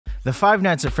The Five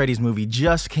Nights at Freddy's movie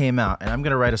just came out, and I'm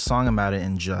gonna write a song about it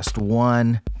in just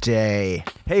one day.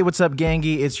 Hey, what's up,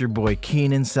 gangy? It's your boy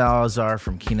Kenan Salazar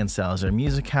from Kenan Salazar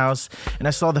Music House, and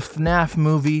I saw the FNAF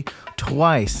movie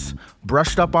twice.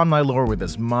 Brushed up on my lore with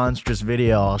this monstrous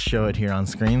video. I'll show it here on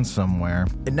screen somewhere.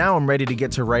 And now I'm ready to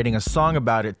get to writing a song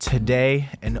about it today,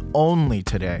 and only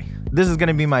today. This is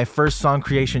gonna be my first song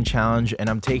creation challenge, and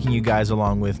I'm taking you guys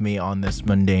along with me on this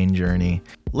mundane journey.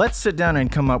 Let's sit down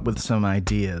and come up with some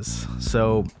ideas.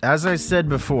 So, as I said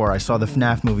before, I saw the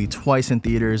FNAF movie twice in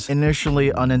theaters.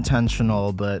 Initially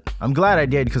unintentional, but I'm glad I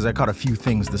did because I caught a few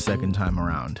things the second time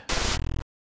around.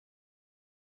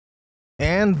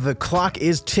 And the clock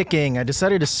is ticking. I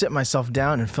decided to sit myself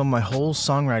down and film my whole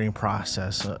songwriting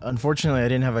process. Unfortunately, I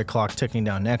didn't have a clock ticking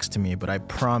down next to me, but I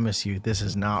promise you, this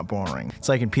is not boring. It's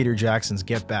like in Peter Jackson's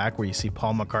Get Back, where you see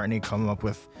Paul McCartney come up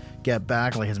with Get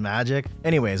Back, like his magic.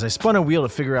 Anyways, I spun a wheel to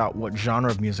figure out what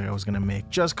genre of music I was gonna make,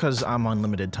 just cause I'm on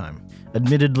limited time.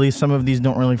 Admittedly, some of these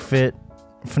don't really fit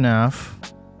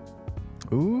FNAF.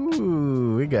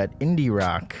 Ooh, we got indie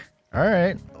rock. All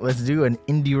right, let's do an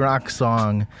indie rock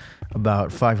song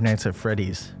about Five Nights at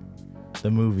Freddy's,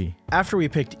 the movie. After we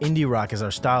picked indie rock as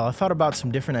our style, I thought about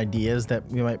some different ideas that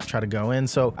we might try to go in.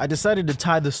 So I decided to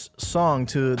tie this song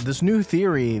to this new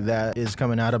theory that is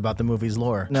coming out about the movie's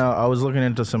lore. Now, I was looking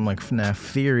into some like FNAF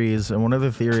theories, and one of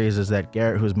the theories is that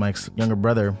Garrett, who's Mike's younger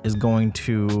brother, is going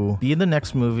to be in the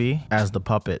next movie as the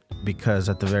puppet, because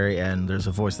at the very end, there's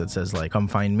a voice that says like, "Come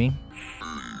find me."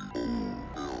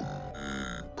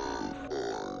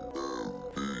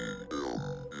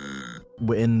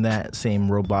 In that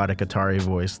same robotic Atari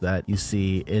voice that you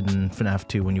see in FNAF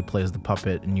 2 when you play as the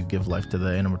puppet and you give life to the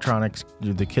animatronics,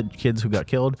 the kids who got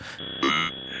killed.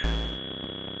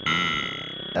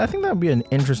 I think that would be an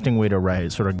interesting way to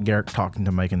write, sort of Garrett talking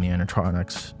to Mike and the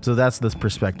animatronics. So that's the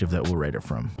perspective that we'll write it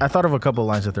from. I thought of a couple of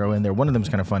lines to throw in there. One of them is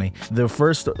kind of funny. The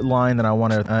first line that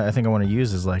I think I want to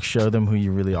use is like, show them who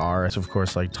you really are. So of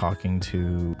course, like talking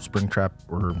to Springtrap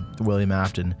or William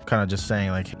Afton, kind of just saying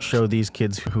like, show these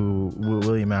kids who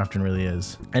William Afton really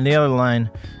is. And the other line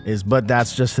is, but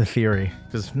that's just a theory.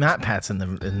 Because Matt Pat's in the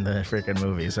freaking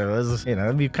movie, so this is,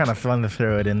 it'd be kind of fun to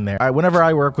throw it in there. Whenever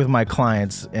I work with my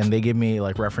clients and they give me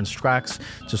like reference tracks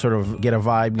to sort of get a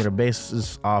vibe, get a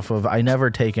basis off of, I never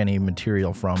take any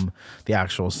material from the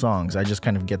actual songs. I just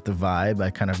kind of get the vibe.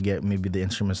 I kind of get maybe the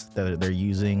instruments that they're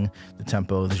using, the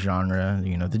tempo, the genre,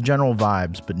 the general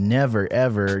vibes, but never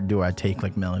ever do I take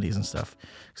like melodies and stuff,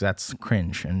 because that's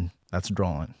cringe and that's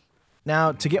drawing.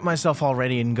 Now, to get myself all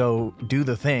ready and go do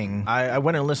the thing, I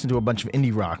went and listened to a bunch of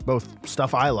indie rock, both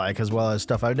stuff I like as well as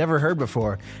stuff I've never heard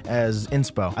before as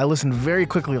inspo. I listened very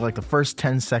quickly, like the first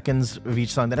 10 seconds of each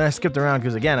song, then I skipped around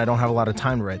because, again, I don't have a lot of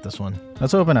time to write this one.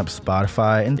 Let's open up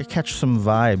Spotify and catch some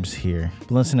vibes here.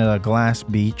 Listen to Glass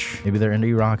Beach. Maybe they're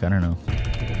indie rock, I don't know.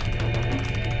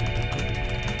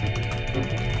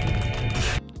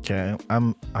 Okay,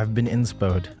 I've been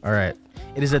inspoed. All right.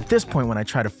 It is at this point when I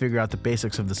try to figure out the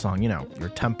basics of the song. Your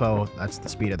tempo, that's the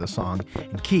speed of the song,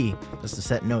 and key, that's the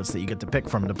set notes that you get to pick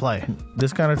from to play.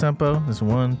 This kind of tempo, this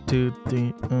 1, 2,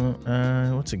 3,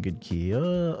 what's a good key?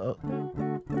 We'll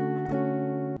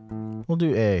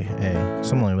do A,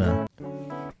 something like that.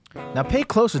 Now pay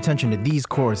close attention to these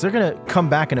chords. They're gonna come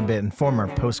back in a bit and form our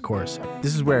post-chorus.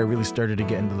 This is where I really started to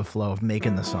get into the flow of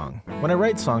making the song. When I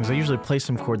write songs, I usually play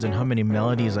some chords and how many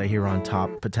melodies I hear on top,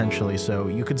 potentially. So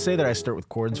you could say that I start with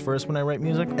chords first when I write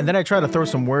music, and then I try to throw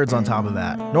some words on top of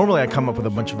that. Normally I come up with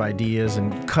a bunch of ideas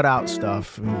and cut out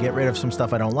stuff and get rid of some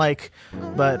stuff I don't like,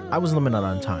 but I was limited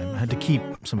on time. I had to keep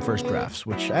some first drafts,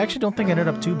 which I actually don't think ended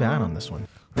up too bad on this one.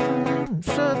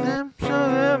 Show them, show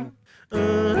them.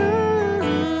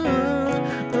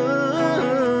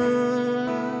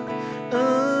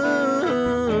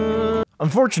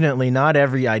 Unfortunately, not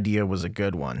every idea was a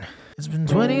good one. It's been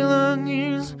 20 long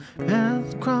years,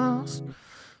 paths crossed.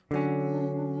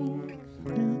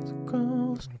 Paths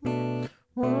crossed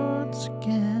once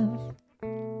again.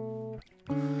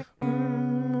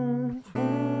 Once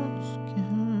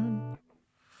again.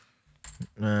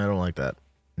 I don't like that.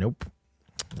 Nope.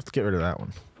 Let's get rid of that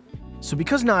one. So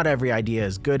because not every idea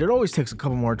is good, it always takes a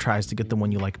couple more tries to get the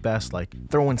one you like best, like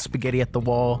throwing spaghetti at the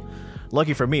wall.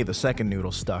 Lucky for me, the second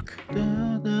noodle stuck.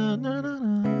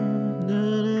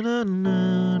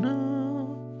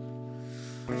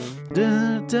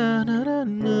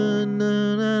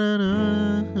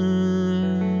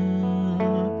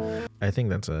 I think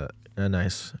that's a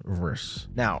nice verse.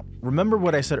 Now, remember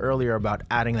what I said earlier about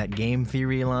adding that game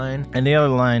theory line? And the other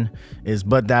line is,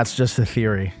 but that's just a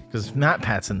theory. Because Matt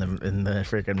Pat's in the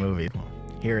freaking movie. Well,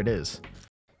 here it is.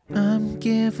 I'm a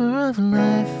giver of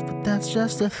life, but that's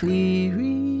just a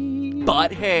theory.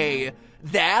 But hey,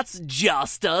 that's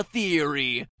just a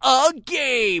theory. A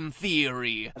game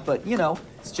theory. But, you know,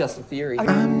 it's just a theory.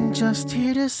 I'm just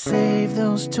here to save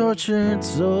those tortured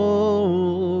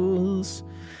souls.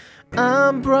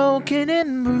 I'm broken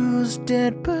and bruised,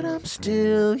 dead, but I'm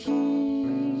still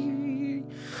here.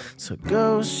 So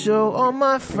go show all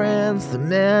my friends the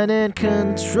man in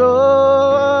control.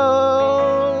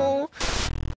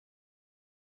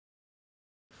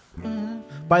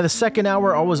 By the second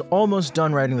hour, I was almost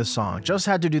done writing the song. Just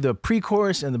had to do the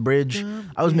pre-chorus and the bridge.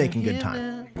 I was making good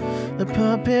time. The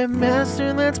puppet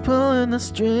master that's pulling the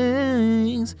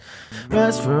strings.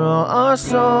 Rest for all our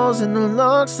souls in the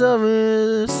locks of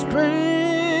his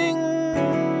springs.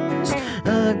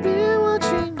 I've been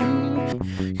watching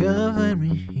you. Come find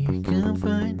me, come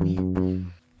find me.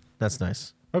 That's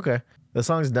nice. Okay. The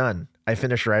song's done. I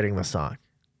finished writing the song.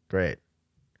 Great.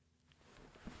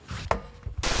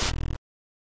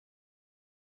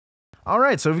 All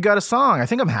right, so we've got a song. I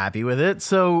think I'm happy with it.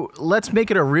 So let's make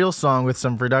it a real song with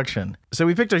some production. So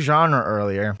we picked a genre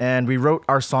earlier, and we wrote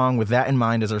our song with that in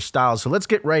mind as our style. So let's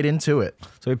get right into it.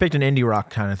 So we picked an indie rock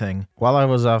kind of thing. While I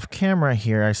was off camera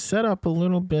here, I set up a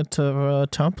little bit of a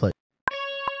template.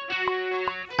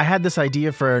 I had this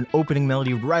idea for an opening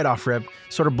melody right off rip,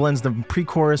 sort of blends the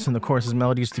pre-chorus and the chorus's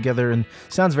melodies together and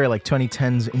sounds very like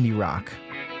 2010s indie rock.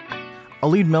 A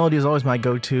lead melody is always my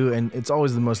go-to, and it's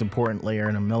always the most important layer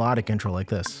in a melodic intro like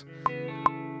this.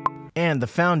 And the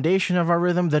foundation of our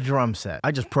rhythm, the drum set.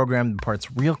 I just programmed the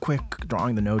parts real quick,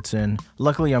 drawing the notes in.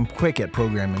 Luckily, I'm quick at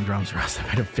programming drums, or else I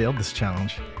might have failed this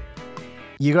challenge.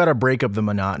 You gotta break up the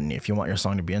monotony if you want your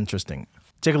song to be interesting.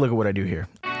 Take a look at what I do here.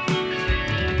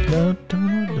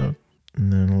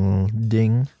 And then a little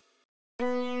ding.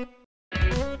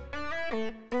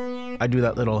 I do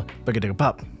that little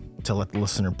bugga-digga-pop to let the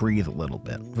listener breathe a little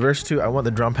bit. Verse 2, I want the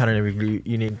drum pattern to be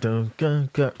unique.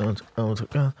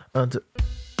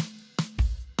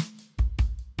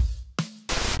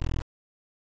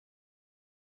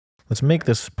 Let's make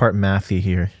this part mathy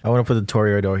here. I want to put the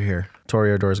toreador here.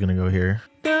 Toreador is going to go here.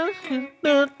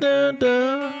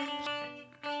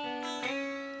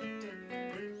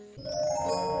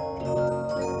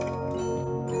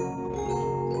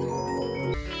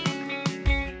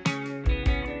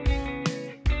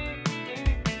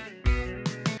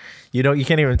 You know, you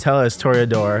can't even tell it's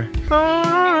toreador.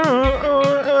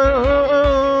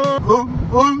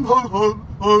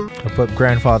 I put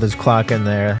grandfather's clock in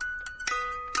there.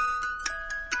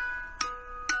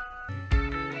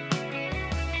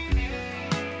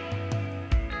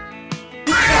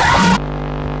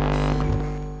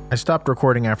 I stopped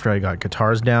recording after I got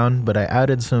guitars down, but I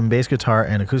added some bass guitar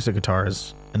and acoustic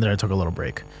guitars, and then I took a little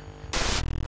break.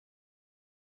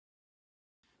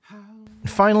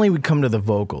 Finally, we come to the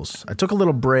vocals. I took a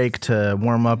little break to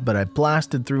warm up, but I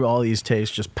blasted through all these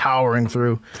takes, just powering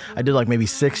through. I did like maybe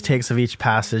 6 takes of each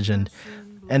passage and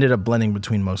ended up blending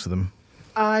between most of them.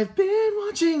 I've been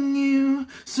watching you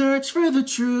search for the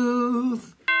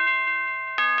truth.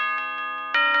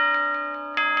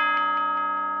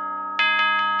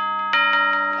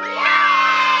 Yeah!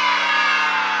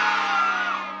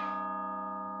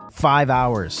 5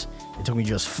 hours. It took me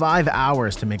just 5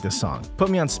 hours to make this song.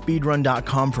 Put me on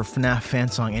speedrun.com for FNAF fan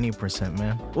song any %,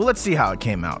 man. Well, let's see how it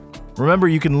came out. Remember,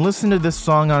 you can listen to this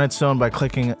song on its own by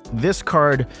clicking this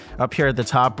card up here at the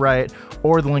top right,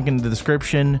 or the link in the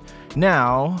description.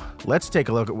 Now, let's take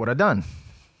a look at what I've done.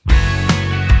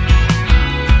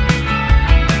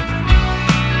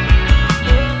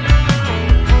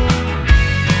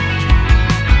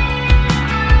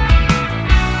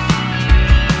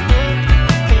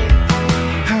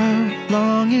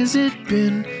 Has it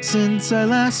been since I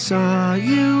last saw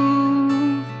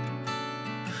you?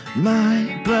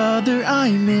 My brother,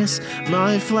 I miss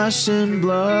my flesh and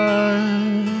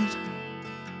blood.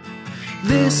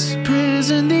 This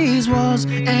prison, these walls,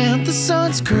 and the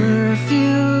sun's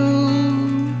curfew.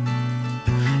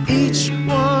 Each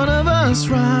one of us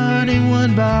running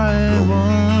one by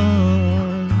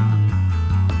one.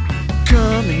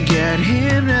 Come and get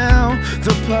him now,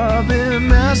 the puppet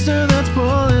master that's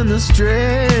pulling the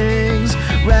strings.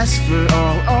 Rest for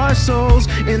all our souls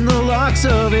in the locks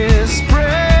of his springs.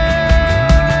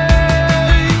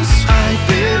 I've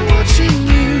been watching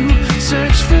you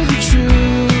search for the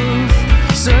truth,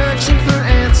 searching for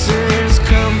answers.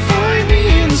 Come find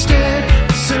me instead,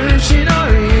 searching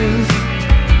our youth.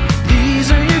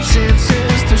 These are your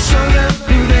chances to show them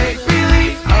who they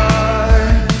really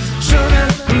are. Show them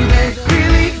who they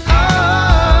really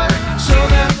are. Show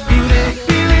them who they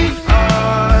really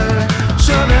are.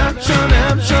 Show them, show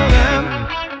them, show them.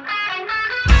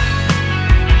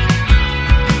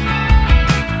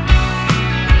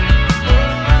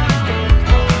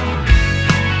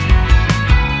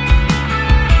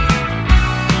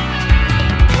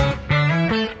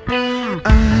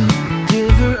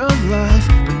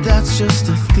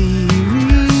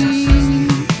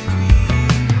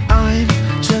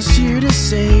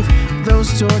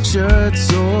 these tortured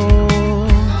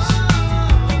souls.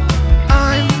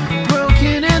 I'm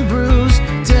broken and bruised,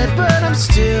 dead, but I'm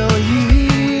still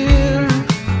here.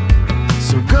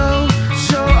 So go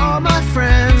show all my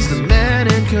friends the man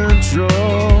in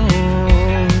control.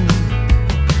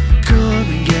 Come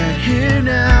and get here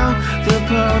now, the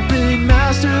puppet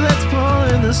master that's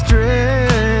pulling the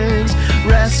strings.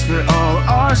 Rest for all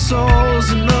our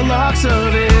souls in the locks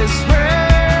of his rays.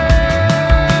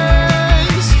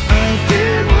 I've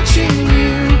been watching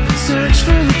you search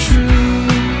for the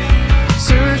truth,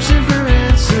 searching for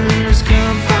answers.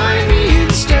 Come find me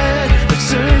instead of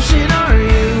searching our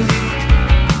youth.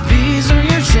 These are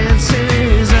your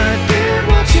chances. I've been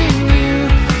watching you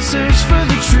search for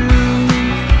the truth,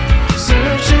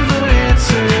 searching for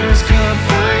answers. Come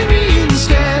find me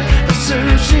instead of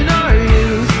searching our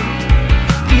youth.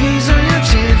 These are your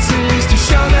chances to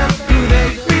show them who they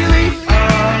really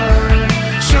are.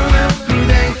 Show them who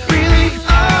they really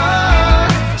are.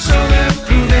 Show them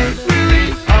who they really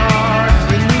are.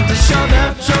 You need to show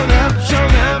them, show them, show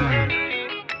them.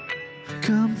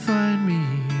 Come find me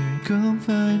here, come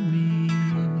find me.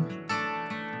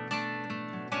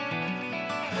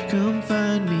 Come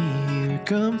find me here,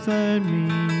 come find me.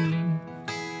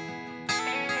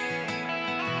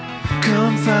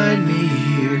 Come find me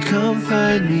here, come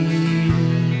find me.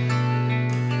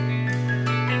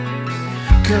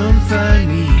 Come find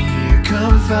me here,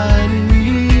 come find me.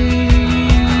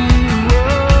 Whoa.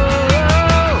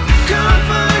 Come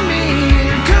find me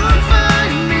here, come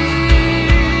find me.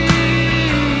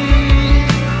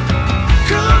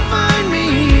 Come find me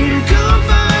here, come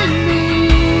find me.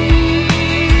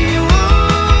 Whoa.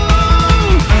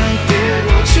 I've been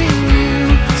watching you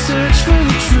search for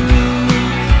the truth,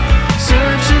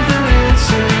 searching for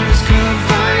answers. Come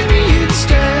find me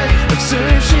instead of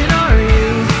searching our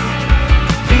youth.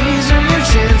 These are your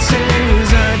chances.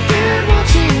 I've been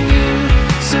watching you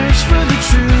search for the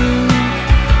truth,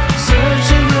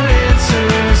 searching for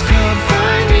answers. Come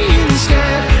find me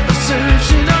instead of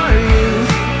searching our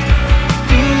youth.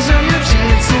 These are your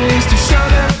chances to show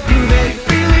them who they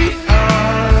really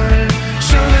are.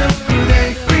 Show them who they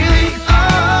really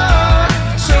are.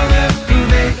 Show them who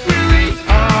they really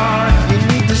are. You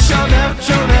need to show them,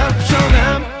 show them, show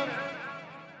them.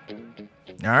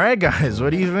 All right, guys, what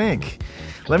do you think?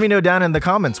 Let me know down in the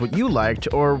comments what you liked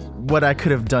or what I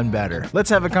could have done better. Let's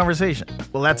have a conversation.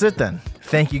 Well, that's it then.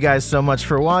 Thank you guys so much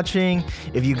for watching.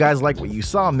 If you guys like what you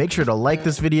saw, make sure to like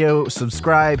this video,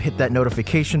 subscribe, hit that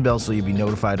notification bell so you'll be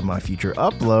notified of my future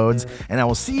uploads, and I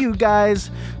will see you guys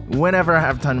whenever I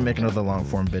have time to make another long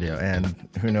form video, and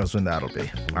who knows when that'll be.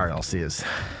 All right, I'll see you.